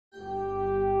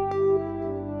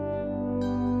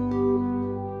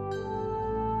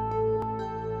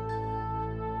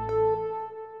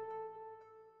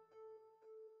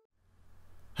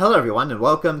Hello everyone and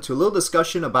welcome to a little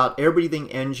discussion about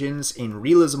air-breathing engines in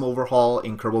Realism Overhaul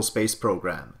in Kerbal Space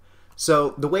Program.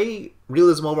 So the way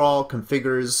Realism Overhaul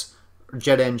configures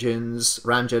jet engines,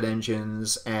 ramjet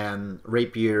engines, and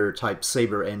Rapier type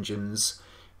Sabre engines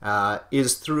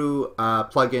is through a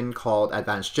plugin called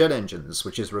Advanced Jet Engines,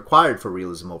 which is required for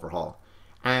Realism Overhaul.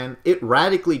 And it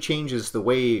radically changes the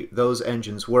way those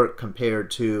engines work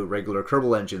compared to regular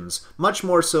Kerbal engines, much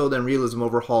more so than Realism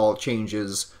Overhaul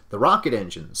changes the rocket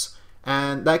engines.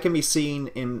 And that can be seen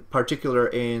in particular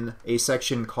in a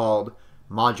section called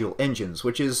Module Engines,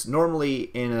 which is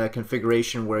normally in a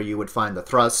configuration where you would find the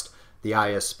thrust, the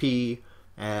ISP,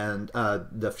 and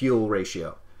the fuel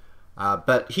ratio.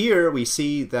 But here we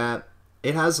see that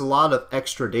it has a lot of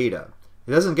extra data.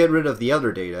 It doesn't get rid of the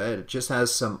other data, it just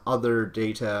has some other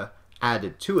data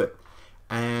added to it.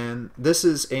 And this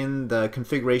is in the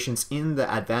configurations in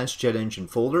the Advanced Jet Engine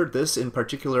folder. This in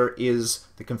particular is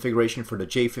the configuration for the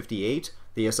J58,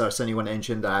 the SR-71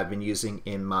 engine that I've been using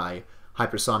in my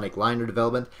hypersonic liner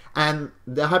development. And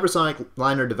the hypersonic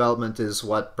liner development is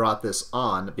what brought this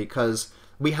on, because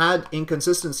we had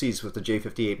inconsistencies with the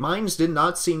J58. Mine did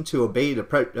not seem to obey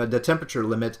the temperature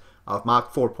limit of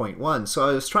Mach 4.1, so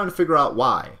I was trying to figure out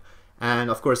why.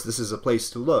 And of course this is a place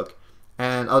to look.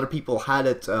 And other people had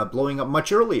it blowing up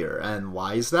much earlier, and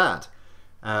why is that?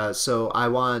 So I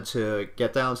wanted to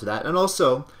get down to that. And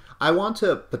also, I want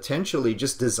to potentially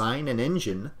just design an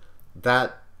engine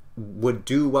that would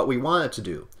do what we want it to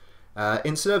do.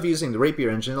 Instead of using the Rapier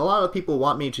engine, a lot of people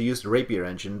want me to use the Rapier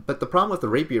engine, but the problem with the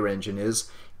Rapier engine is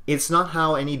it's not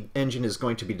how any engine is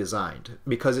going to be designed,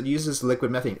 because it uses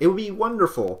liquid methane. It would be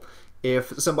wonderful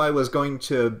if somebody was going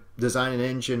to design an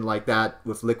engine like that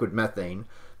with liquid methane,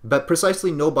 but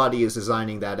precisely nobody is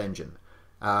designing that engine.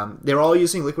 They're all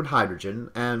using liquid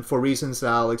hydrogen, and for reasons that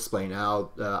I'll explain,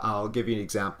 I'll give you an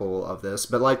example of this.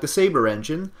 But like the Sabre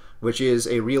engine, which is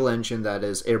a real engine that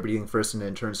is air-breathing first and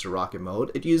then turns to rocket mode,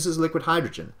 it uses liquid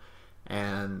hydrogen.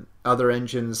 And other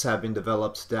engines have been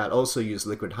developed that also use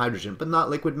liquid hydrogen, but not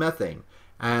liquid methane.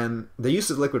 And the use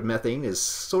of liquid methane is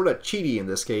sort of cheaty in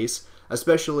this case,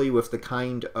 especially with the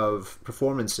kind of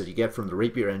performance that you get from the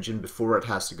Rapier engine before it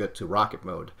has to get to rocket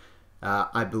mode.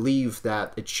 I believe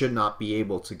that it should not be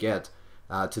able to get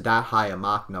to that high a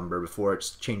Mach number before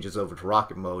it changes over to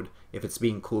rocket mode if it's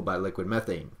being cooled by liquid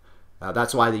methane.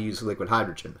 That's why they use liquid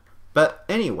hydrogen. But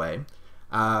anyway,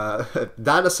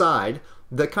 that aside,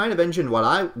 the kind of engine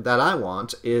that I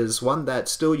want is one that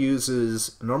still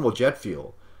uses normal jet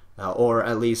fuel, or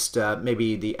at least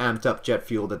maybe the amped up jet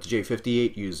fuel that the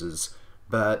J58 uses.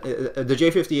 But the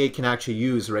J58 can actually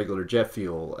use regular jet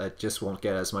fuel, it just won't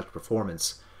get as much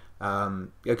performance,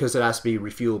 because it has to be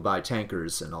refueled by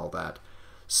tankers and all that.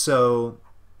 So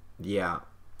yeah,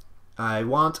 I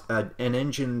want an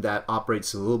engine that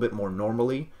operates a little bit more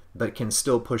normally, but can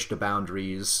still push the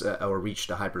boundaries or reach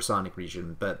the hypersonic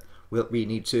region. But we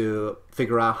need to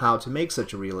figure out how to make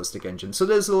such a realistic engine. So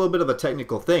there's a little bit of a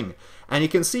technical thing. And you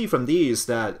can see from these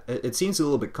that it seems a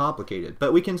little bit complicated,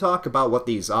 but we can talk about what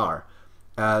these are.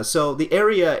 So the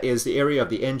area is the area of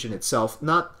the engine itself,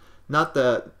 not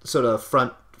the sort of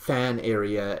front fan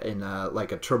area in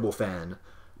like a turbofan,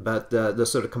 but the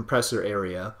sort of compressor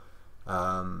area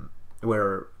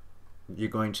where you're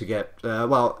going to get,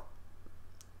 well,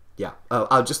 yeah,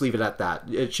 I'll just leave it at that.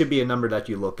 It should be a number that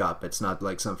you look up. It's not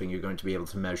like something you're going to be able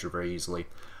to measure very easily.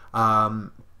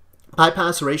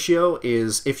 Bypass ratio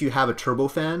is if you have a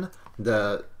turbofan,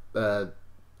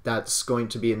 that's going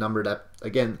to be a number that,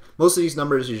 again, most of these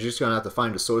numbers you're just going to have to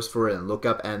find a source for it and look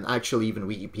up, and actually even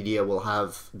Wikipedia will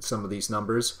have some of these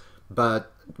numbers,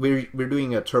 but we're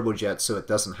doing a turbojet, so it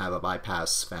doesn't have a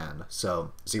bypass fan,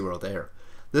 so 0 there.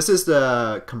 This is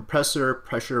the compressor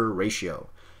pressure ratio.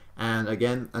 And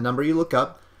again, a number you look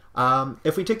up.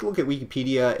 If we take a look at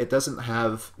Wikipedia, it doesn't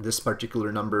have this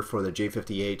particular number for the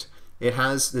J58. It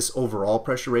has this overall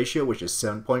pressure ratio, which is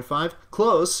 7.5.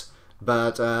 Close,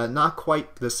 but not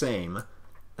quite the same.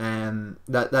 And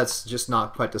that's just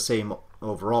not quite the same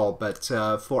overall. But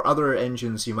for other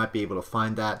engines, you might be able to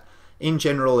find that. In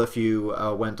general, if you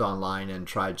went online and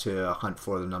tried to hunt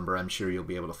for the number, I'm sure you'll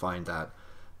be able to find that.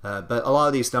 But a lot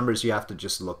of these numbers you have to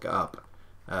just look up.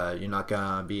 You're not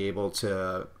gonna be able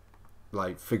to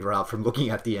like figure out from looking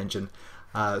at the engine,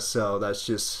 so that's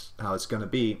just how it's gonna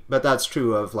be. But that's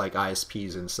true of like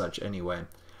ISPs and such anyway.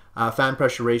 Fan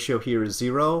pressure ratio here is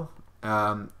 0.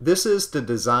 This is the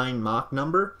design Mach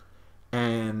number,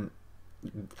 and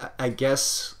I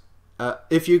guess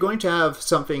if you're going to have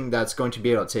something that's going to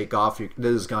be able to take off,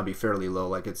 this is gonna be fairly low.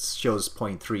 Like it shows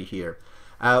 0.3 here.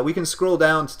 We can scroll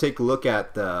down to take a look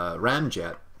at the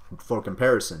ramjet for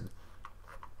comparison.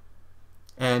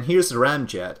 And here's the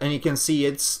ramjet, and you can see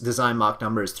its design Mach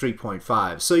number is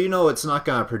 3.5. So you know it's not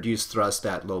going to produce thrust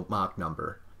at low Mach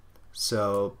number.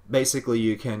 So basically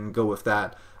you can go with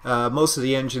that. Most of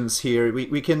the engines here,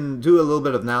 we can do a little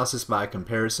bit of analysis by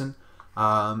comparison.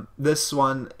 This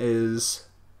one is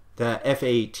the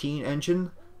F-18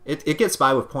 engine. It gets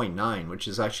by with 0.9, which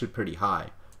is actually pretty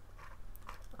high.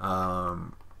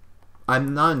 I'm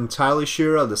not entirely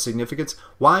sure of the significance.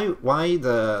 Why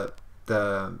the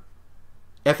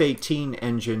F-18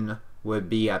 engine would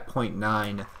be at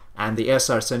 0.9 and the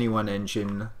SR-71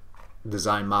 engine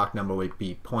design Mach number would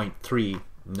be 0.3,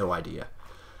 no idea.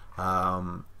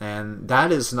 And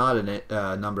that is not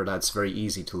a number that's very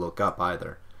easy to look up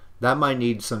either. That might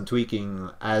need some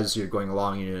tweaking as you're going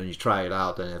along, and you try it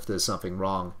out, and if there's something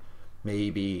wrong,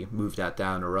 maybe move that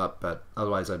down or up, but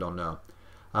otherwise I don't know.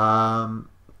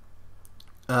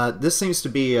 This seems to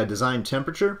be a design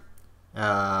temperature,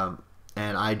 and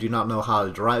I do not know how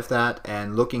to derive that,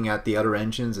 and looking at the other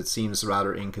engines it seems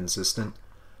rather inconsistent.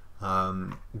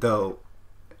 Though,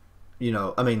 you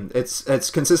know, I mean,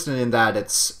 it's consistent in that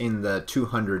it's in the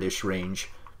 200-ish range,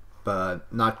 but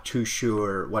not too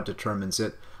sure what determines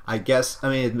it. I guess, I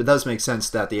mean, it does make sense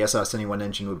that the SR-71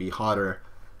 engine would be hotter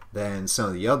than some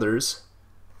of the others.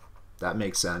 That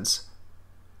makes sense.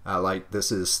 Like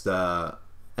this is the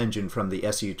engine from the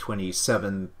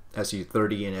Su-27,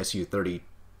 Su-30, and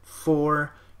Su-34,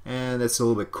 and it's a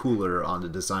little bit cooler on the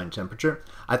design temperature.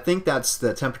 I think that's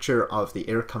the temperature of the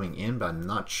air coming in, but I'm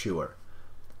not sure.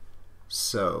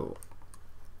 So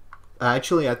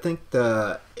actually I think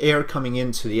the air coming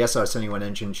into the SR-71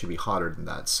 engine should be hotter than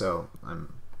that, so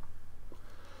I'm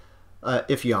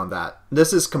iffy on that.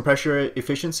 This is compressor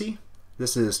efficiency,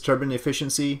 this is turbine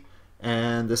efficiency,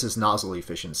 and this is nozzle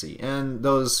efficiency, and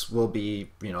those will be,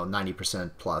 you know,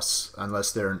 90% plus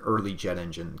unless they're an early jet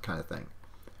engine kind of thing.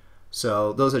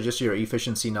 So those are just your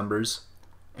efficiency numbers.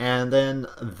 And then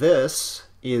this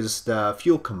is the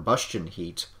fuel combustion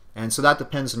heat, and so that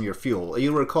depends on your fuel.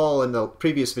 You'll recall in the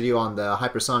previous video on the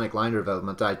hypersonic liner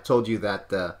development I told you that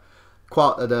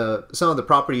some of the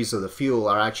properties of the fuel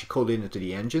are actually coded into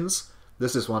the engines.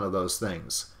 This is one of those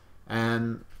things.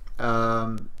 And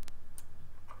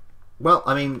well,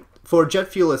 I mean, for jet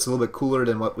fuel it's a little bit cooler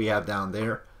than what we have down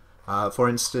there. For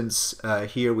instance,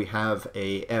 here we have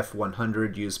a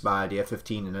F100 used by the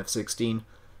F-15 and F-16,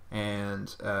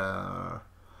 and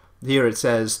here it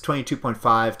says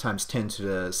 22.5 times 10 to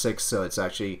the 6, so it's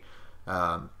actually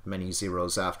many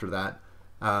zeros after that.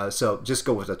 So just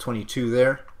go with a 22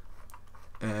 there,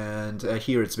 and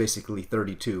here it's basically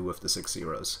 32 with the 6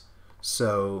 zeros.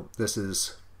 So this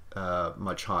is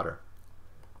much hotter.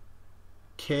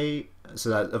 Okay, so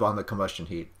that on the combustion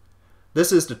heat.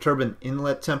 This is the turbine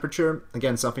inlet temperature.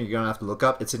 Again, something you're going to have to look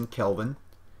up. It's in Kelvin.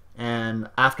 And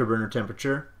afterburner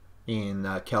temperature in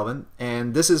Kelvin.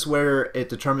 And this is where it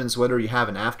determines whether you have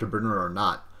an afterburner or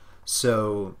not.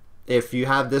 So if you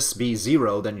have this be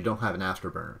 0, then you don't have an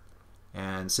afterburner.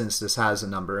 And since this has a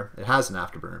number, it has an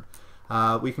afterburner.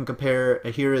 We can compare,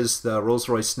 here is the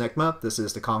Rolls-Royce Snecma. This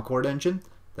is the Concorde engine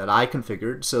that I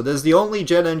configured. So this is the only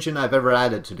jet engine I've ever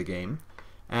added to the game.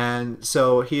 And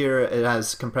so here it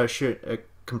has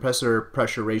compressor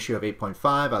pressure ratio of 8.5.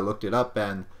 I looked it up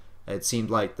and it seemed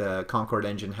like the Concorde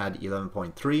engine had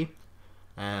 11.3.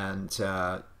 And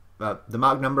the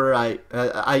Mach number, I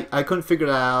couldn't figure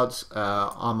that out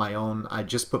on my own. I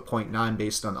just put 0.9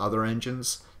 based on other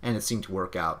engines and it seemed to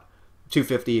work out.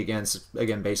 250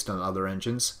 again based on other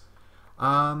engines.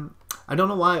 I don't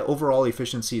know why overall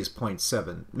efficiency is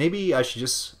 0.7. Maybe I should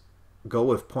just go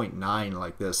with 0.9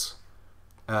 like this.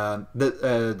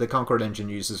 The Concorde engine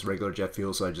uses regular jet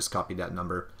fuel, so I just copied that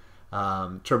number.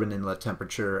 Turbine inlet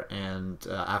temperature and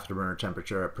afterburner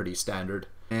temperature are pretty standard.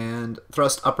 And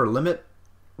thrust upper limit,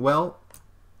 well,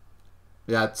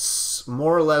 that's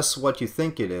more or less what you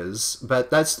think it is, but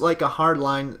that's like a hard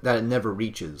line that it never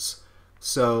reaches.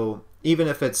 So even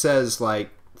if it says like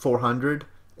 400,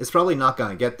 it's probably not going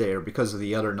to get there because of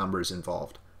the other numbers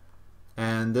involved.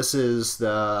 And this is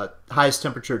the highest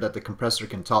temperature that the compressor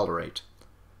can tolerate.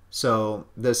 So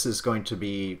this is going to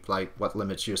be like what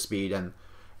limits your speed, and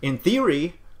in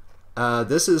theory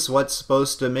this is what's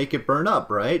supposed to make it burn up,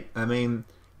 right? I mean,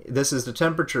 this is the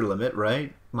temperature limit,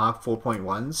 right? Mach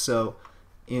 4.1. So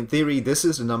in theory this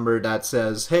is a number that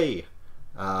says, hey,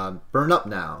 burn up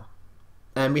now,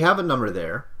 and we have a number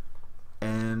there.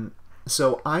 And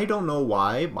so I don't know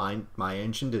why my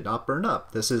engine did not burn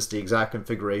up. This is the exact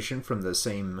configuration from the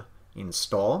same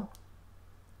install,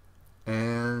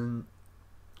 and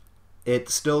it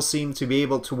still seemed to be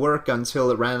able to work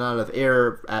until it ran out of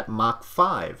air at Mach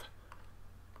 5.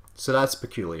 So that's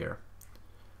peculiar.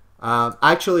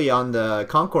 Actually, on the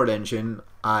Concorde engine,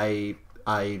 I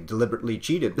deliberately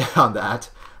cheated on that.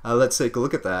 Let's take a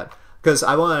look at that, because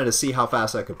I wanted to see how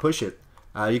fast I could push it.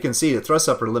 You can see the thrust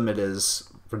upper limit is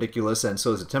ridiculous, and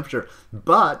so is the temperature.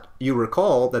 But you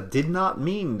recall that did not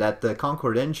mean that the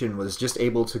Concorde engine was just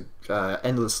able to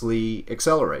endlessly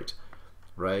accelerate,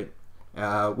 right?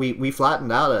 We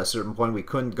flattened out at a certain point. We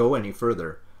couldn't go any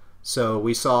further. So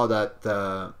we saw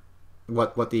that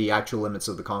what the actual limits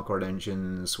of the Concorde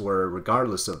engines were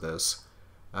regardless of this.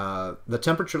 The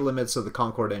temperature limits of the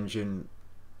Concorde engine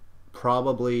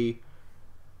probably,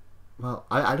 well,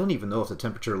 I don't even know if the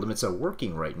temperature limits are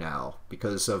working right now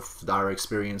because of our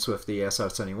experience with the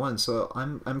SR-71, so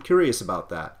I'm curious about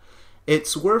that.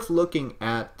 It's worth looking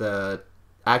at the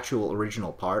actual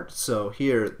original part. So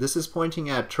here, this is pointing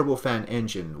at turbofan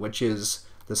engine, which is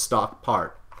the stock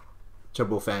part,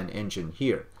 turbofan engine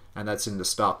here, and that's in the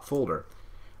stock folder.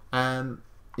 And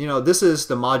you know, this is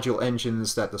the module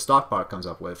engines that the stock part comes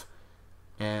up with,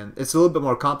 and it's a little bit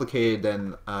more complicated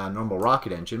than a normal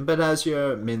rocket engine, but it has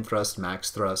your min thrust,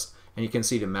 max thrust, and you can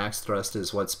see the max thrust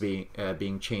is what's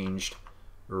being changed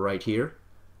right here.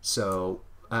 So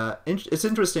it's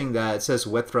interesting that it says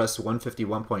wet thrust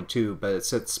 151.2, but it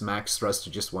sets max thrust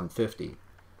to just 150.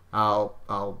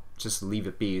 I'll just leave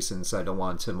it be since I don't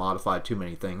want to modify too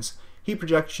many things. Heat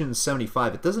projection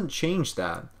 75. It doesn't change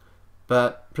that,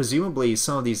 but presumably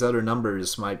some of these other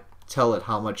numbers might tell it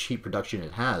how much heat production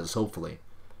it has, hopefully.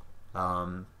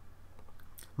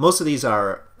 Most of these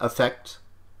are effect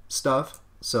stuff,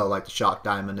 so like the shock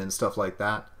diamond and stuff like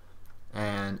that,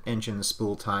 and engine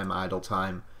spool time, idle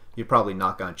time. You're probably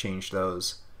not going to change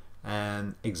those.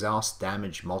 And exhaust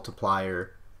damage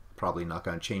multiplier, probably not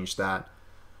going to change that.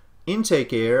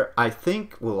 Intake air, I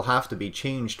think, will have to be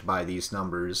changed by these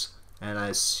numbers, and I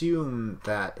assume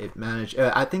that it managed.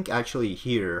 I think actually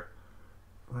here,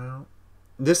 well,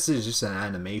 this is just an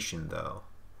animation though,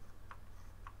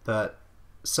 but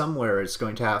somewhere it's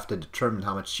going to have to determine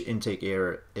how much intake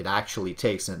air it actually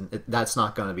takes, and that's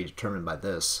not going to be determined by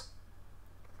this.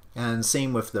 And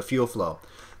same with the fuel flow.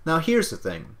 Now here's the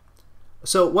thing.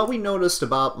 So what we noticed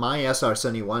about my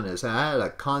SR-71 is I had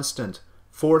a constant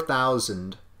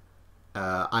 4,000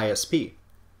 ISP.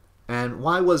 And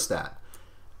why was that?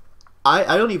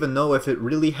 I don't even know if it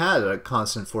really had a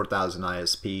constant 4,000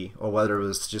 ISP or whether it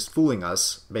was just fooling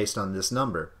us based on this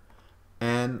number.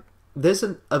 And there's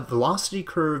a velocity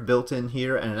curve built in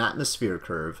here and an atmosphere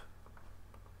curve,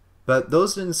 but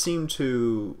those didn't seem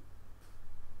to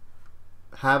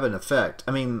have an effect.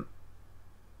 I mean,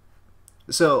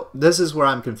 so this is where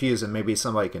I'm confused, and maybe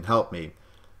somebody can help me.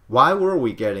 Why were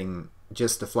we getting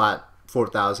just a flat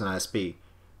 4,000 ISP?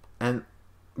 And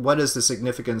what is the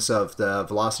significance of the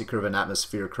velocity curve and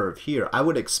atmosphere curve here? I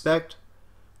would expect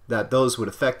that those would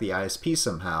affect the ISP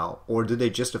somehow, or did they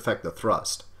just affect the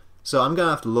thrust? So I'm going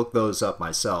to have to look those up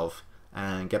myself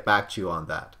and get back to you on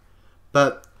that.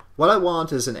 But what I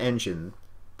want is an engine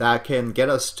that can get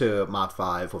us to Mach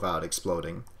 5 without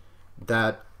exploding,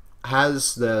 that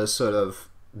has the sort of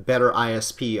better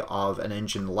ISP of an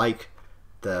engine like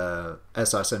the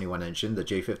SR-71 engine, the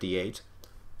J58,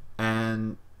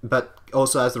 but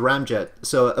also has the ramjet.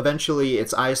 So eventually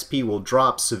its ISP will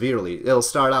drop severely. It'll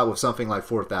start out with something like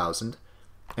 4,000,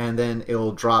 and then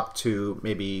it'll drop to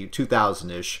maybe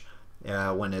 2,000-ish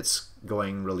when it's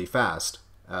going really fast,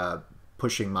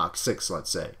 pushing Mach 6,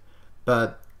 let's say.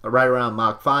 But right around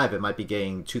Mach 5, it might be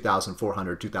getting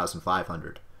 2,400,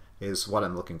 2,500 is what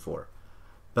I'm looking for.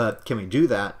 But can we do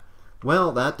that?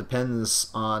 Well, that depends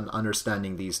on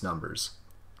understanding these numbers,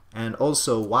 and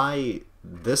also why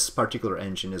this particular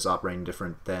engine is operating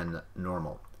different than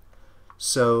normal.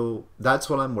 So that's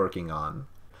what I'm working on.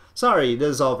 Sorry, this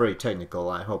is all very technical.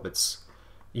 I hope it's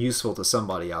useful to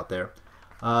somebody out there.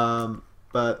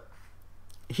 But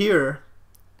here,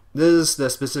 this is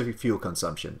the specific fuel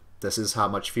consumption. This is how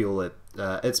much fuel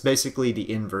it's basically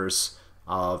the inverse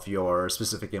of your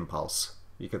specific impulse.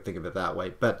 You could think of it that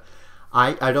way. But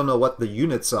I don't know what the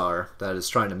units are that it's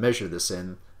trying to measure this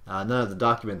in. None of the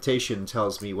documentation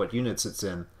tells me what units it's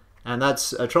in. And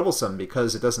that's troublesome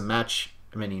because it doesn't match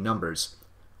many numbers.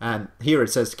 And here it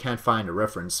says can't find a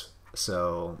reference.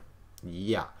 So,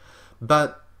 yeah.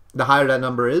 But the higher that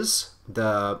number is,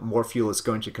 the more fuel it's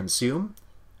going to consume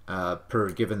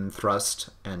per given thrust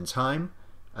and time.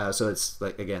 So it's,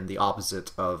 like, again, the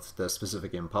opposite of the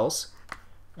specific impulse.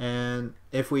 And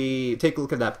if we take a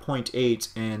look at that 0.8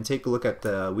 and take a look at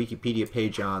the Wikipedia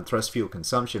page on thrust fuel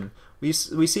consumption, we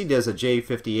see there's a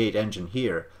J58 engine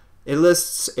here. It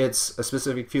lists its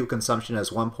specific fuel consumption as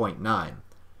 1.9,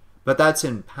 but that's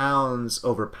in pounds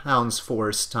over pounds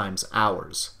force times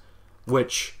hours,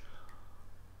 which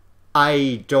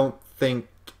I don't think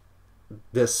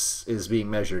this is being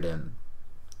measured in.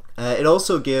 It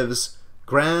also gives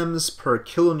grams per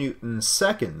kilonewton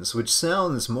seconds, which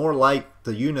sounds more like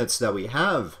the units that we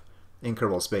have in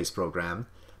Kerbal Space Program,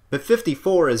 but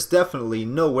 54 is definitely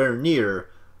nowhere near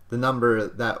the number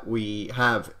that we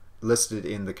have listed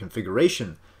in the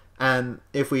configuration. And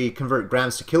if we convert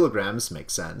grams to kilograms,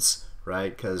 makes sense,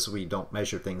 right? Because we don't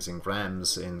measure things in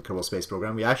grams in Kerbal Space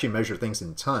Program. We actually measure things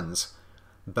in tons.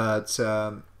 But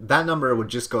that number would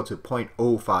just go to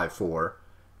 0.054,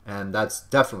 and that's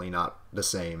definitely not the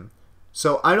same.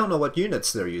 So I don't know what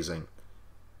units they're using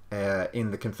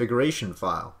in the configuration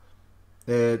file.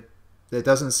 It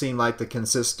doesn't seem like the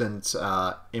consistent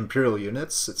imperial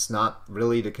units. It's not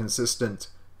really the consistent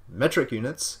metric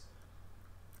units.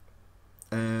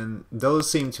 And those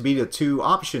seem to be the two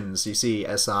options. You see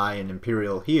SI and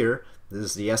imperial here. This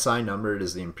is the SI number, it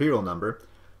is the imperial number.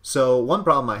 So one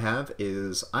problem I have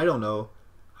is I don't know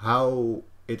how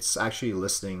it's actually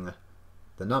listing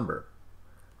the number.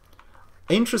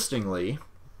 Interestingly,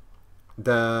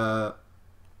 the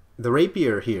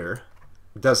rapier here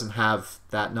doesn't have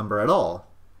that number at all.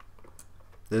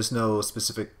 There's no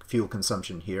specific fuel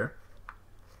consumption here.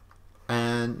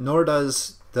 And nor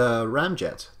does the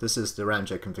ramjet. This is the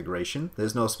ramjet configuration.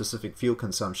 There's no specific fuel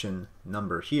consumption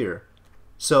number here.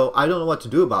 So I don't know what to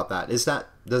do about that.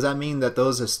 Does that mean that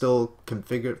those are still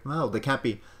configured? Well, they can't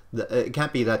be. It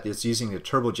can't be that it's using the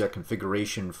turbojet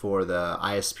configuration for the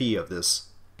ISP of this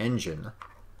engine.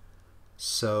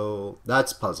 So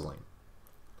that's puzzling.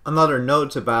 Another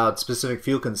note about specific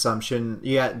fuel consumption,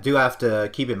 you do have to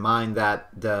keep in mind that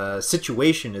the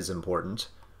situation is important,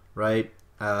 right?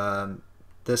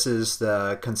 This is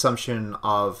the consumption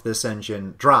of this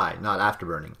engine dry, not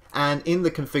afterburning. And in the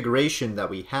configuration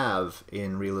that we have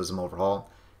in Realism Overhaul,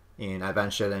 in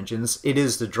Advanced Jet Engines, it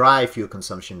is the dry fuel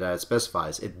consumption that it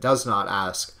specifies. It does not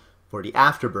ask for the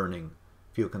afterburning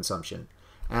fuel consumption.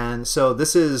 And so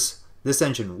this is this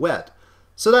engine wet.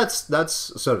 So that's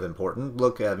sort of important.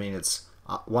 Look, I mean, it's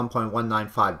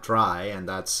 1.195 dry, and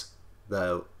that's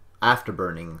the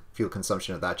afterburning fuel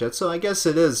consumption of that jet. So I guess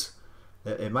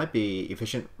it might be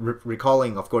efficient.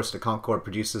 Recalling, of course, the Concorde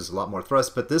produces a lot more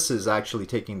thrust, but this is actually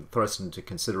taking thrust into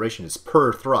consideration. It's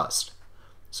per thrust.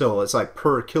 So it's like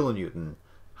per kilonewton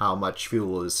how much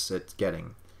fuel is it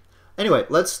getting. Anyway,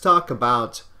 let's talk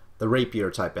about the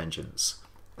Rapier type engines.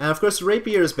 And of course, the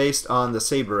Rapier is based on the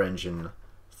Sabre engine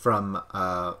from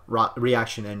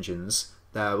reaction engines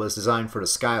that was designed for the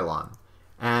Skylon.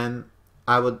 And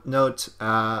I would note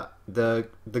the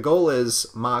goal is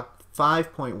Mach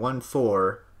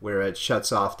 5.14, where it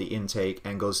shuts off the intake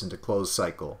and goes into closed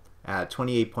cycle at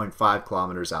 28.5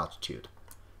 kilometers altitude.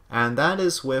 And that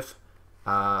is with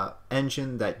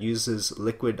engine that uses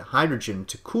liquid hydrogen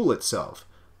to cool itself.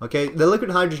 Okay, the liquid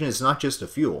hydrogen is not just a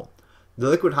fuel. The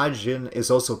liquid hydrogen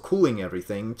is also cooling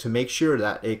everything to make sure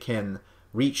that it can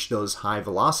reach those high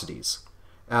velocities.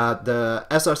 The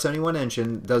SR-71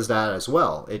 engine does that as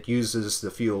well. It uses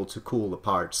the fuel to cool the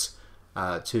parts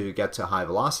to get to high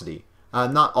velocity.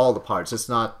 Not all the parts. It's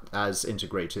not as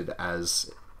integrated as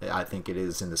I think it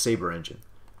is in the Sabre engine.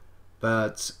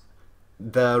 But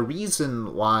the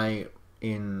reason why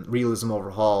in Realism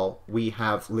Overhaul we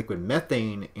have liquid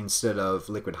methane instead of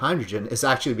liquid hydrogen is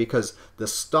actually because the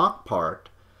stock part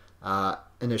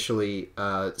initially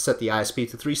set the ISP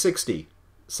to 360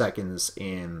 seconds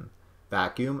in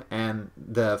vacuum, and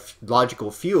the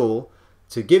logical fuel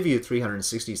to give you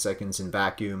 360 seconds in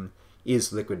vacuum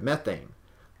is liquid methane.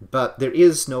 But there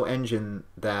is no engine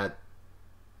that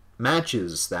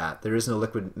matches that. There is no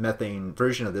liquid methane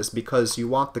version of this because you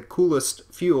want the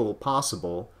coolest fuel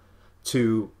possible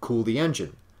to cool the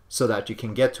engine so that you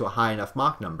can get to a high enough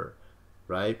Mach number,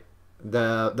 right?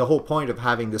 The whole point of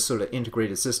having this sort of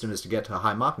integrated system is to get to a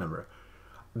high Mach number.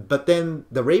 But then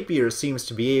the Rapier seems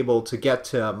to be able to get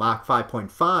to Mach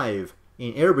 5.5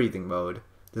 in air breathing mode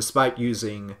despite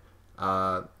using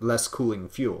less cooling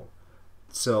fuel.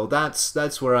 So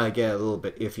that's where I get a little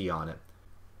bit iffy on it.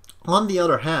 On the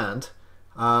other hand,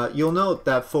 you'll note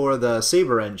that for the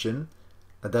Sabre engine,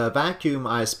 the vacuum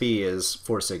ISP is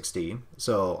 460,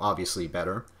 so obviously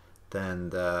better than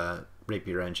the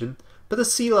Rapier engine. But the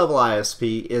sea level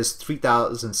ISP is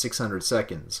 3,600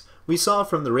 seconds. We saw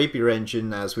from the Rapier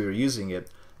engine as we were using it,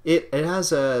 it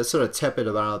has a sort of tepid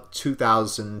about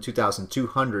 2,000,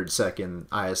 2,200 second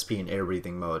ISP in air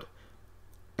breathing mode.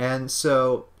 And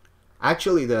so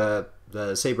actually the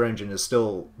Sabre engine is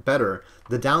still better.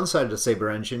 The downside of the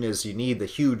Sabre engine is you need the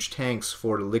huge tanks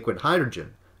for the liquid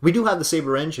hydrogen. We do have the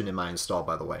Sabre engine in my install,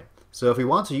 by the way. So if we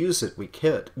want to use it, we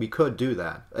could do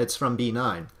that. It's from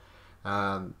B9.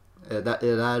 That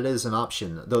is an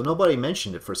option, though nobody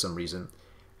mentioned it for some reason.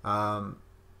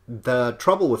 The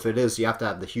trouble with it is you have to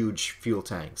have the huge fuel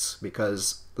tanks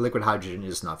because liquid hydrogen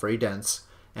is not very dense,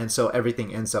 and so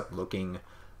everything ends up looking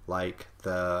like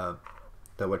the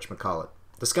whatchamacallit,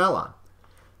 the Scalon.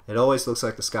 It always looks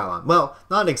like the Scalon. Well,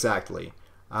 not exactly.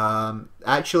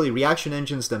 Actually, reaction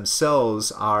engines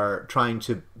themselves are trying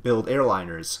to build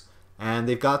airliners, and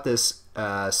they've got this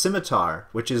Scimitar,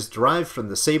 which is derived from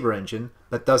the Sabre engine,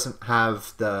 that doesn't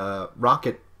have the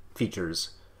rocket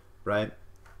features, right?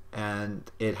 And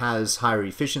it has higher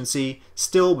efficiency,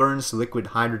 still burns liquid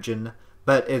hydrogen,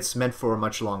 but it's meant for a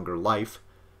much longer life,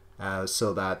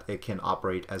 so that it can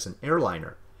operate as an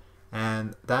airliner.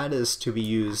 And that is to be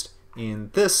used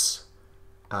in this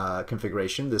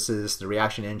configuration. This is the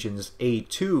reaction engine's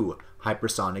A2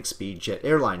 hypersonic speed jet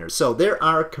airliner. So there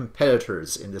are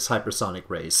competitors in this hypersonic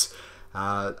race.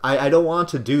 I don't want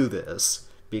to do this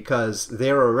because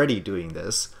they're already doing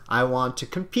this. I want to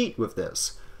compete with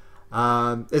this.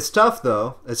 It's tough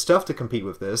though. It's tough to compete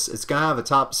with this. It's gonna have a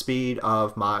top speed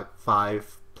of Mach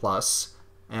 5 plus,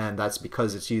 and that's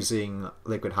because it's using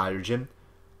liquid hydrogen.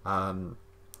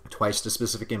 Twice the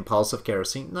specific impulse of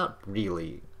kerosene. Not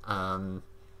really.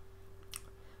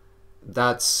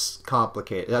 That's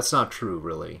complicated. That's not true,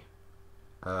 really.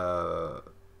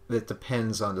 It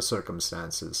depends on the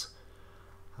circumstances.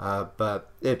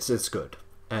 But it's good,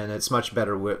 and it's much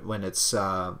better when it's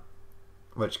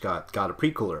which got a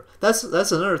pre-cooler. That's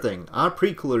another thing. Our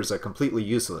pre-coolers are completely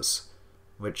useless,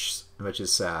 which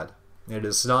is sad. It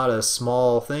is not a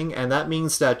small thing, and that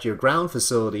means that your ground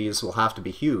facilities will have to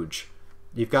be huge.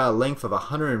 You've got a length of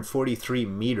 143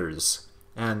 meters,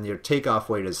 and your takeoff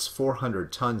weight is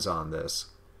 400 tons on this.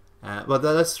 Well,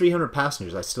 that's 300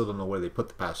 passengers. I still don't know where they put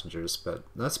the passengers, but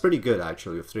that's pretty good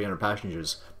actually with 300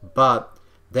 passengers. But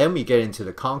then we get into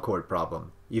the Concorde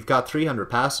problem. You've got 300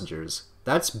 passengers.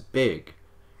 That's big.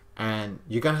 And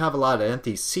you're going to have a lot of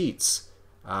empty seats.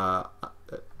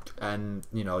 And,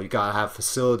 you know, you got to have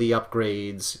facility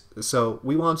upgrades. So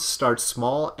we want to start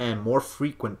small and more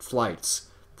frequent flights.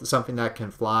 Something that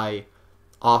can fly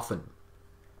often.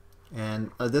 And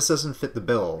this doesn't fit the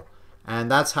bill. And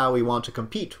that's how we want to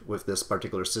compete with this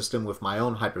particular system, with my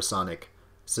own hypersonic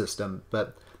system.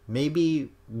 But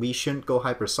maybe we shouldn't go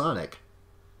hypersonic.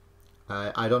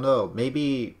 I don't know.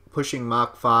 Maybe pushing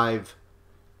Mach 5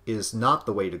 is not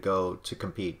the way to go to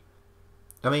compete.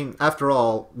 I mean, after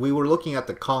all, we were looking at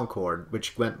the Concorde,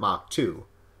 which went Mach 2.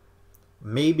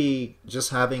 Maybe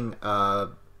just having an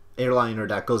airliner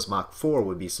that goes Mach 4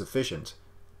 would be sufficient.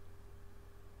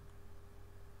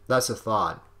 That's a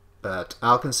thought, but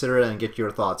I'll consider it and get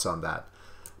your thoughts on that.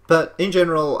 But in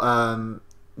general,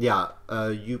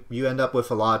 you end up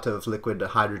with a lot of liquid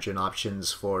hydrogen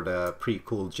options for the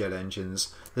pre-cooled jet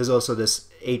engines. There's also this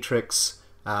Atrix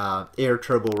air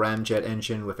turbo ramjet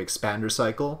engine with expander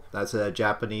cycle. That's a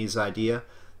Japanese idea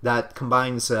that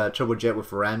combines turbojet with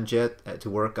ramjet to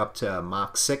work up to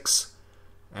Mach 6.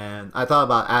 And I thought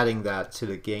about adding that to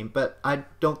the game, but I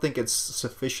don't think it's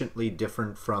sufficiently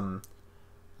different from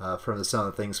some of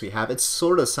the things we have. It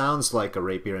sort of sounds like a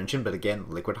Rapier engine, but again,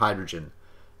 liquid hydrogen.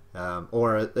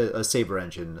 Or a Sabre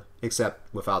engine,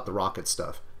 except without the rocket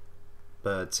stuff.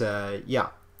 But yeah,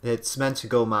 it's meant to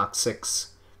go Mach 6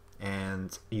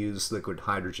 and use liquid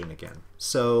hydrogen again.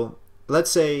 So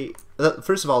let's say,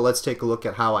 first of all, let's take a look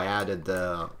at how I added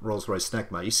the Rolls-Royce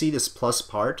Snecma. You see this plus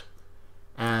part,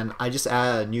 and I just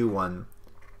added a new one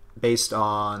based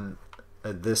on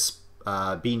this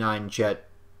B9 jet,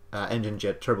 engine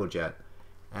jet, turbojet,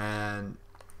 and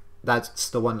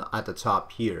that's the one at the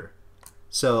top here.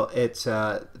 So it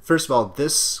first of all,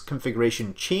 this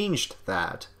configuration changed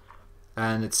that,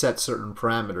 and it set certain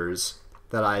parameters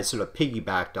that I sort of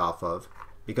piggybacked off of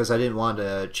because I didn't want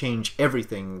to change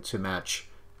everything to match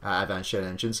advanced jet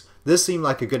engines. This seemed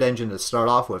like a good engine to start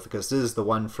off with because this is the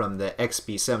one from the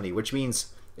XB70, which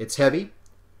means it's heavy.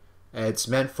 It's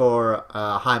meant for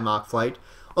high Mach flight.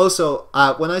 Also,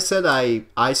 when I said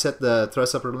I set the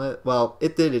thrust upper limit, well,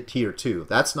 it did it here too.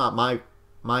 That's not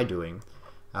my doing.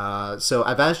 So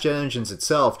Advanced Jet Engines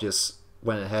itself just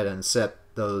went ahead and set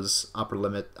those upper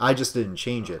limit. I just didn't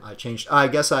change it. I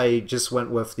guess I just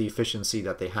went with the efficiency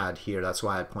that they had here. That's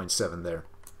why I had 0.7 there.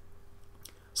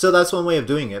 So that's one way of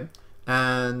doing it.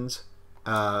 And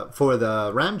for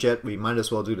the ramjet, we might as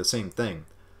well do the same thing.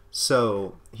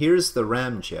 So here's the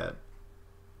ramjet,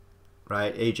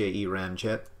 right? AJE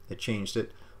ramjet. It changed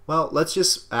it. Well, let's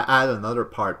just add another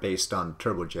part based on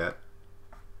turbojet.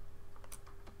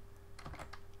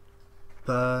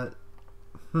 But,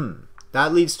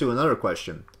 that leads to another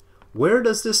question. Where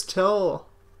does this tell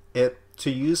it to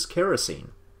use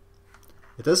kerosene?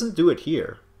 It doesn't do it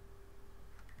here.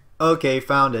 Okay,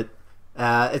 found it.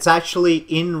 It's actually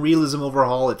in Realism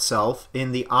Overhaul itself,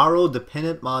 in the RO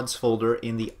dependent mods folder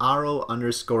in the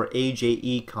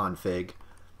RO_AJE config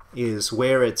is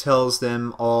where it tells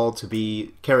them all to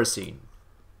be kerosene.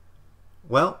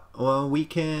 Well, we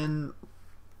can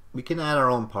add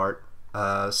our own part.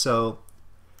 So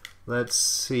let's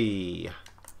see.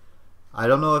 I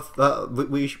don't know if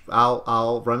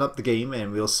I'll run up the game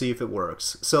and we'll see if it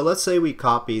works. So let's say we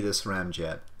copy this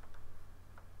ramjet.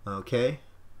 Okay,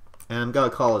 and I'm gonna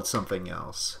call it something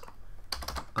else.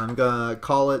 I'm gonna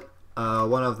call it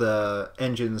one of the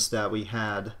engines that we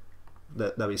had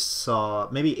that we saw,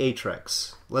 maybe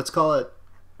Atrex. Let's call it,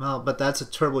 well, but that's a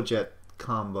turbojet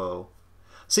combo.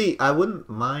 See, I wouldn't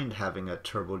mind having a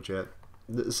turbojet.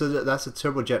 So that's a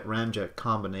turbojet ramjet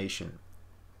combination.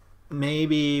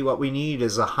 Maybe what we need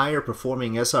is a higher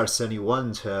performing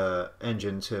SR-71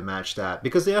 engine to match that,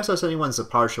 because the SR-71 is a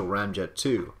partial ramjet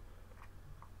too.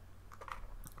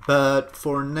 But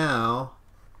for now,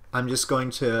 I'm just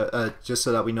going to, just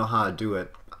so that we know how to do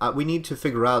it, we need to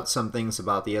figure out some things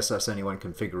about the SR-71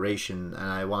 configuration,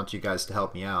 and I want you guys to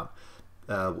help me out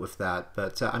with that.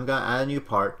 But I'm going to add a new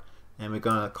part, and we're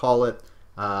going to call it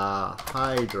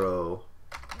Hydro.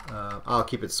 I'll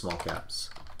keep it small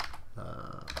caps.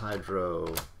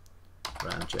 Hydro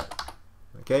ramjet.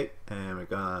 Okay, and we're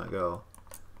going to go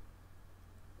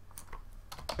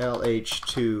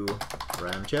LH2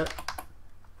 ramjet.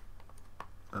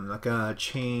 I'm not gonna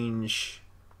change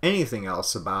anything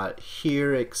else about it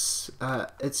here. Its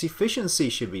efficiency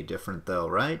should be different though,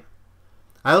 right?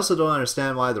 I also don't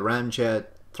understand why the ramjet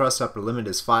thrust upper limit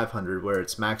is 500 where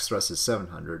its max thrust is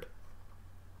 700.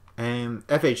 And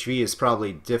FHV is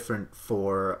probably different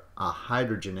for a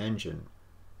hydrogen engine.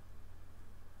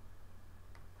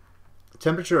 The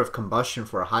temperature of combustion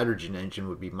for a hydrogen engine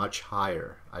would be much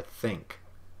higher, I think.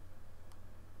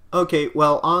 Okay,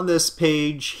 well, on this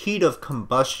page, heat of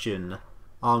combustion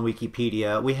on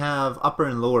Wikipedia, we have upper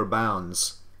and lower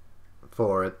bounds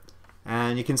for it.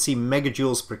 And you can see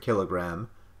megajoules per kilogram,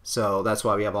 so that's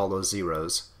why we have all those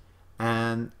zeros.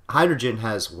 And hydrogen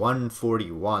has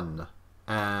 141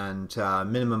 and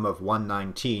minimum of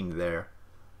 119 there.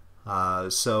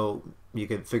 So you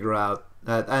could figure out,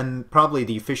 and probably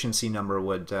the efficiency number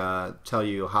would tell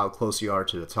you how close you are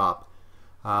to the top.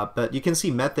 But you can see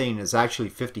methane is actually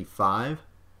 55.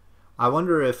 I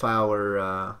wonder if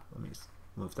our, let me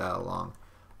move that along.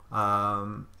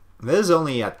 This is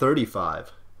only at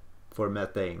 35 for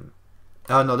methane.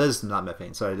 Oh no, this is not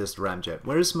methane. Sorry, this is ramjet.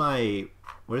 Where's my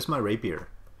rapier?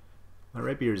 My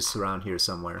rapier is around here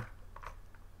somewhere.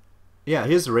 Yeah,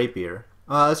 here's the rapier.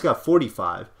 It's got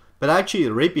 45. But actually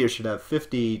the rapier should have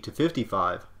 50 to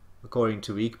 55 according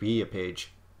to Wikipedia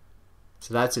page.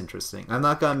 So that's interesting. I'm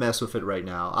not going to mess with it right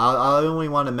now. I only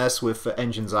want to mess with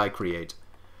engines I create.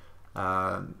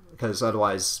 Because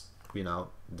otherwise, you know,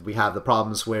 we have the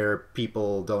problems where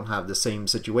people don't have the same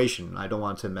situation. I don't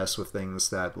want to mess with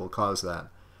things that will cause that.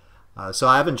 So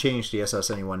I haven't changed the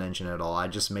SR-71 engine at all. I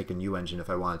just make a new engine if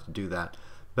I wanted to do that.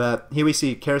 But here we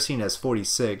see kerosene has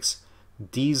 46.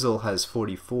 Diesel has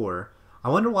 44. I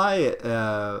wonder why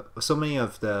so many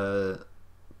of the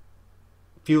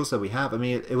fuels that we have, I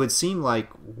mean, it would seem like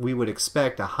we would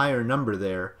expect a higher number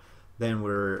there than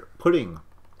we're putting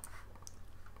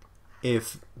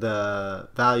if the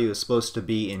value is supposed to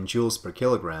be in joules per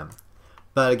kilogram.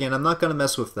 But again, I'm not going to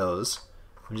mess with those.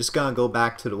 I'm just going to go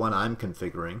back to the one I'm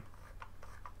configuring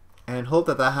and hope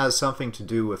that that has something to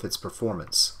do with its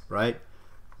performance, right?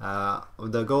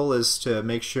 The goal is to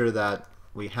make sure that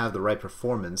we have the right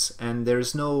performance, and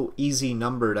there's no easy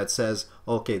number that says,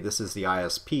 okay, this is the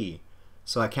ISP.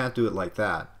 So I can't do it like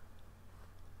that.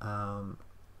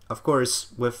 Of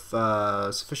course, with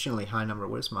sufficiently high number,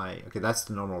 where's my, okay, that's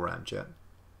the normal ramjet.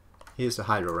 Here's the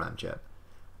hydro ramjet.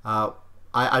 I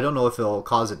don't know if it'll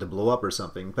cause it to blow up or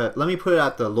something, but let me put it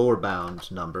at the lower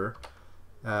bound number.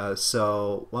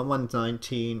 So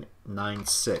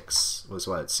 1119.96 was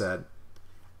what it said.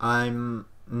 I'm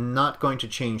not going to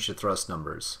change the thrust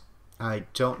numbers. I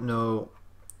don't know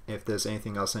if there's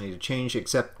anything else I need to change,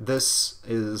 except this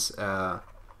is a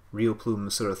real plume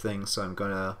sort of thing, so I'm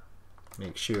gonna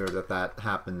make sure that that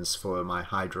happens for my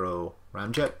hydro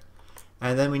ramjet.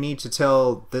 And then we need to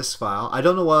tell this file, I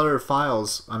don't know what other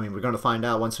files, I mean, we're going to find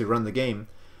out once we run the game,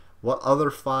 what other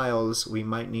files we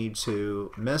might need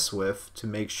to mess with to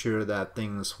make sure that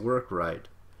things work right.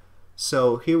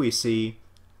 So here we see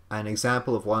an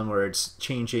example of one where it's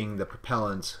changing the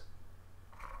propellant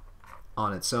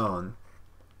on its own,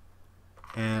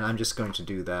 and I'm just going to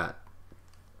do that.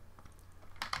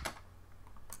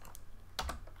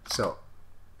 So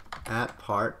add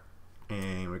part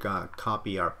And we're gonna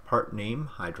copy our part name,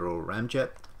 Hydro Ramjet.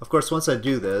 Of course, once I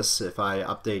do this, if I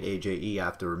update AJE, I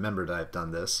have to remember that I've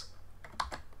done this.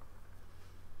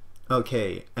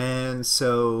 Okay, and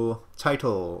so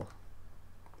title.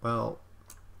 Well,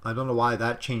 I don't know why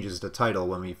that changes the title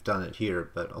when we've done it here,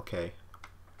 but okay.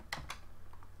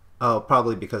 Oh,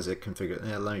 probably because it configured.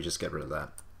 Yeah, let me just get rid of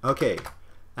that. Okay,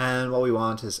 and what we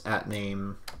want is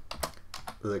 @name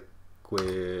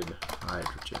liquid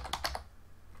hydrogen.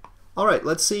 Alright,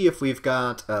 let's see if we've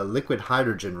got a liquid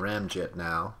hydrogen ramjet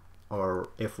now, or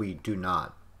if we do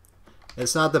not.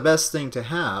 It's not the best thing to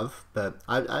have, but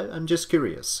I'm just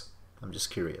curious. I'm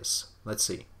just curious. Let's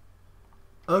see.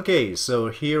 Okay, so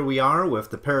here we are with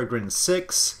the Peregrine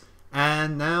 6,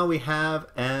 and now we have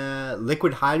a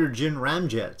liquid hydrogen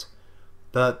ramjet.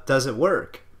 But does it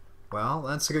work? Well,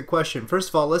 that's a good question. First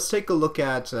of all, let's take a look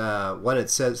at what it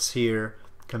says here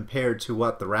compared to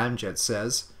what the ramjet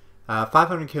says.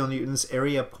 500 kilonewtons,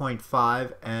 area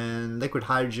 0.5, and liquid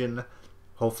hydrogen,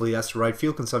 hopefully that's the right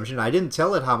fuel consumption. I didn't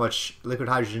tell it how much liquid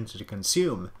hydrogen to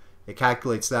consume. It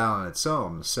calculates that on its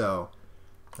own, so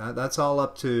that's all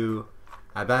up to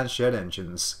advanced jet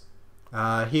engines.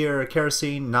 Here,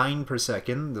 kerosene 9 per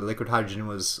second. The liquid hydrogen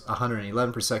was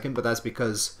 111 per second, but that's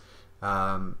because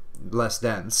less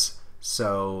dense.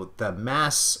 So the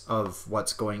mass of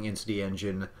what's going into the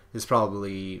engine is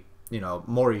probably, you know,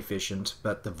 more efficient,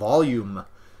 but the volume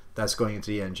that's going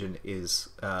into the engine is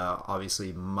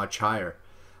obviously much higher.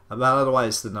 But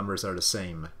otherwise, the numbers are the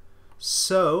same.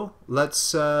 So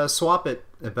let's swap it,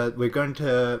 but we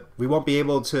won't be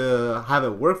able to have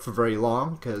it work for very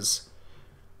long because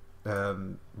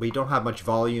we don't have much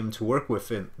volume to work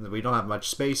with. We don't have much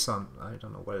space on. I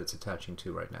don't know what it's attaching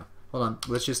to right now. Hold on,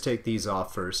 let's just take these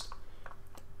off first.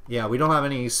 Yeah, we don't have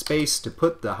any space to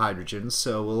put the hydrogen,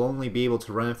 so we'll only be able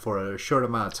to run it for a short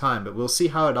amount of time, but we'll see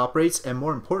how it operates, and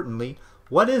more importantly,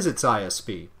 what is its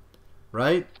ISP,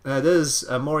 right? It is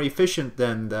more efficient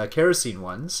than the kerosene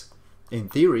ones, in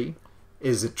theory.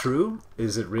 Is it true?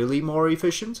 Is it really more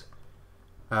efficient?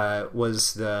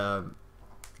 Was the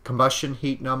combustion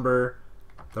heat number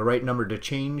the right number to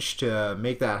change to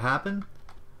make that happen?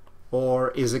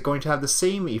 Or is it going to have the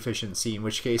same efficiency, in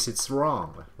which case it's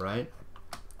wrong, right?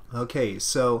 Okay,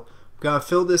 so we're going to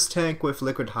fill this tank with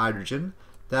liquid hydrogen.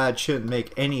 That shouldn't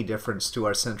make any difference to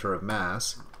our center of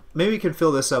mass. Maybe we can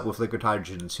fill this up with liquid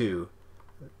hydrogen too.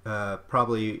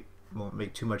 Probably won't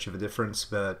make too much of a difference,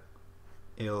 but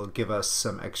it'll give us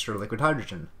some extra liquid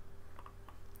hydrogen.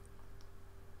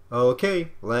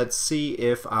 Okay, let's see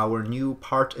if our new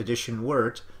part addition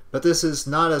worked, but this is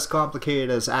not as complicated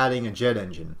as adding a jet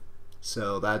engine.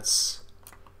 So that's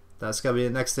gonna be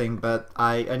the next thing, but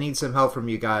I need some help from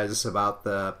you guys about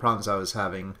the problems I was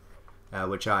having,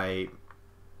 which I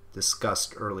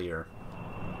discussed earlier.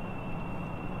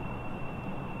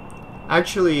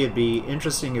 Actually, it'd be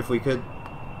interesting if we could.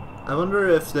 I wonder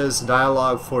if there's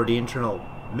dialogue for the internal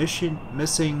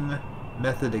missing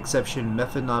method exception,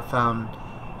 method not found,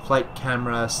 flight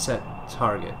camera set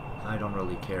target. I don't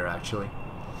really care actually.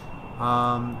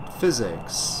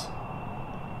 Physics.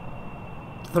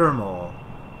 Thermal.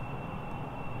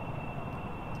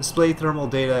 Display thermal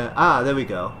data. Ah, there we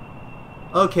go.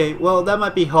 Okay, well that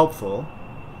might be helpful.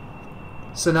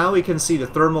 So now we can see the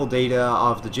thermal data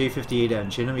of the J58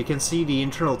 engine, and we can see the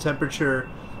internal temperature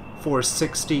for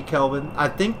 60 Kelvin. I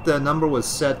think the number was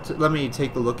set. Let me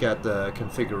take a look at the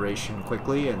configuration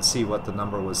quickly and see what the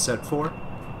number was set for.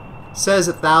 It says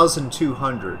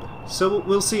 1,200. So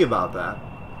we'll see about that.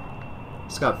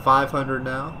 It's got 500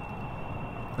 now.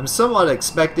 I'm somewhat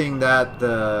expecting that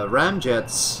the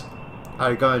ramjets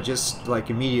are going to just like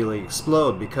immediately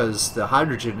explode because the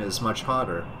hydrogen is much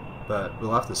hotter, but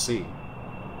we'll have to see.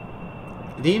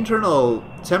 The internal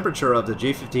temperature of the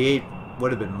J58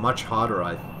 would have been much hotter,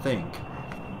 I think.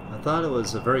 I thought it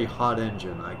was a very hot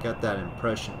engine. I got that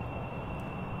impression.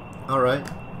 Alright,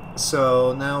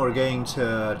 so now we're getting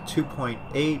to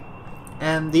 2.8,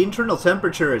 and the internal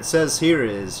temperature it says here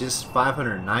is just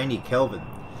 590 Kelvin.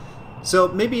 So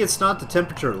maybe it's not the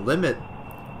temperature limit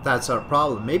that's our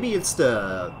problem. Maybe it's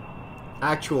the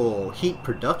actual heat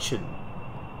production,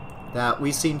 that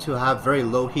we seem to have very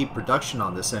low heat production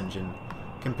on this engine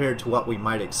compared to what we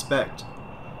might expect.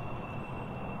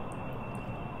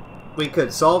 We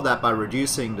could solve that by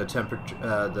reducing the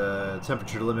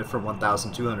temperature limit from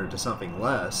 1,200 to something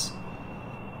less,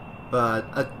 but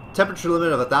a temperature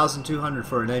limit of 1,200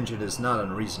 for an engine is not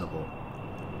unreasonable.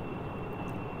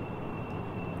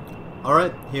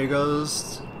 Alright, here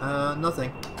goes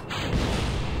nothing.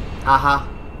 Aha.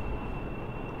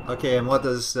 Okay, and what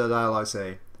does the dialogue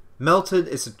say? Melted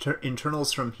its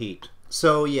internals from heat.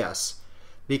 So yes,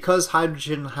 because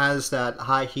hydrogen has that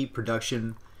high heat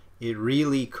production, it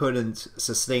really couldn't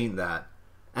sustain that.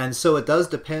 And so it does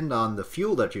depend on the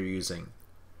fuel that you're using.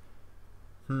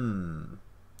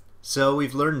 So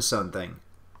we've learned something.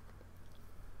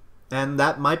 And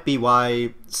that might be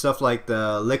why stuff like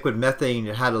the liquid methane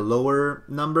had a lower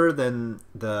number than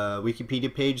the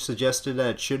Wikipedia page suggested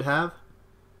that it should have.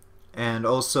 And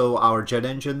also our jet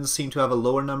engines seem to have a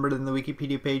lower number than the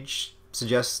Wikipedia page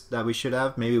suggests that we should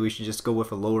have. Maybe we should just go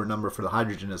with a lower number for the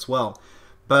hydrogen as well.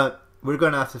 But we're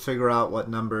going to have to figure out what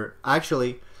number.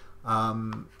 Actually,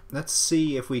 let's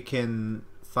see if we can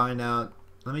find out.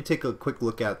 Let me take a quick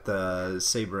look at the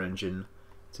Sabre engine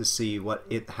to see what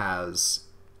it has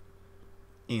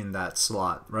in that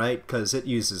slot, right? Because it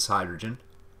uses hydrogen.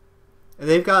 And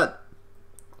they've got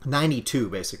 92,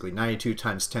 basically 92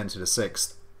 times 10 to the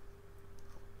 6th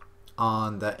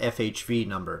on the FHV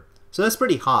number. So that's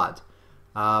pretty hot.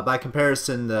 By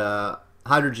comparison, the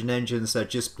hydrogen engines that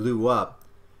just blew up,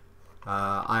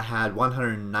 I had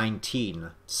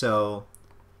 119. So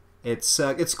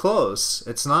it's close.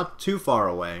 It's not too far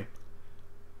away.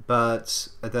 But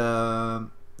the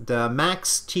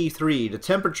max T3, the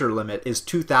temperature limit is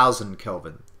 2000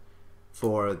 Kelvin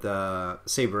for the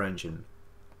Sabre engine.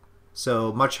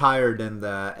 So much higher than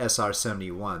the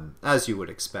SR-71, as you would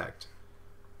expect.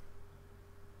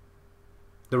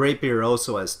 The Rapier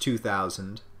also has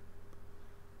 2000.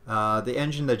 The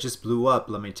engine that just blew up,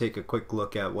 let me take a quick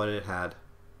look at what it had.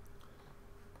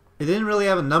 It didn't really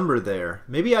have a number there.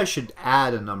 Maybe I should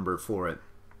add a number for it.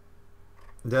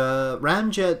 The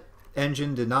ramjet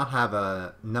engine did not have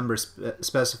a number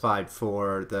specified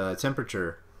for the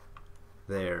temperature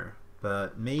there,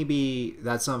 but maybe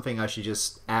that's something I should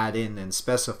just add in and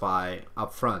specify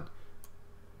up front.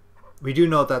 We do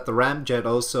know that the ramjet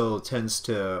also tends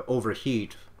to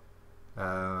overheat,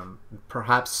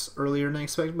 perhaps earlier than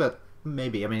expected, but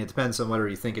maybe. I mean, it depends on whether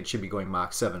you think it should be going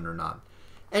Mach 7 or not.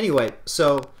 Anyway,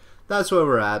 so that's where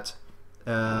we're at.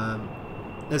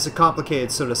 It's a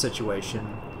complicated sort of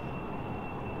situation.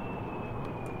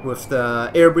 With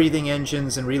the air-breathing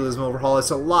engines in Realism Overhaul,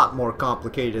 it's a lot more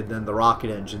complicated than the rocket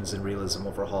engines in Realism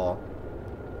Overhaul.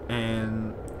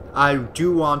 And I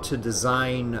do want to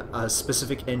design a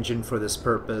specific engine for this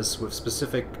purpose with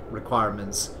specific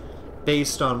requirements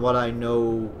based on what I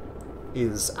know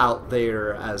is out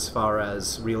there as far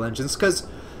as real engines. Because,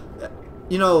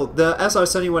 you know, the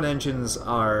SR-71 engines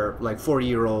are like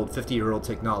 40-year-old, 50-year-old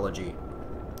technology.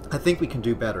 I think we can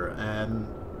do better, and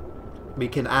we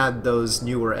can add those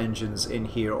newer engines in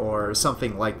here or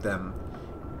something like them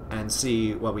and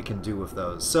see what we can do with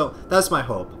those. So that's my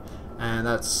hope, and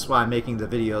that's why I'm making the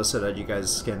video, so that you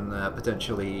guys can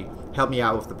potentially help me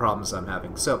out with the problems I'm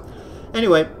having. So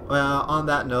anyway, on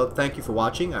that note, thank you for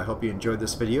watching. I hope you enjoyed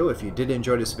this video. If you did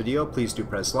enjoy this video, please do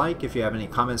press like. If you have any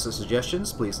comments or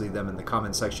suggestions, please leave them in the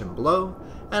comment section below,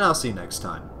 and I'll see you next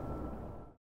time.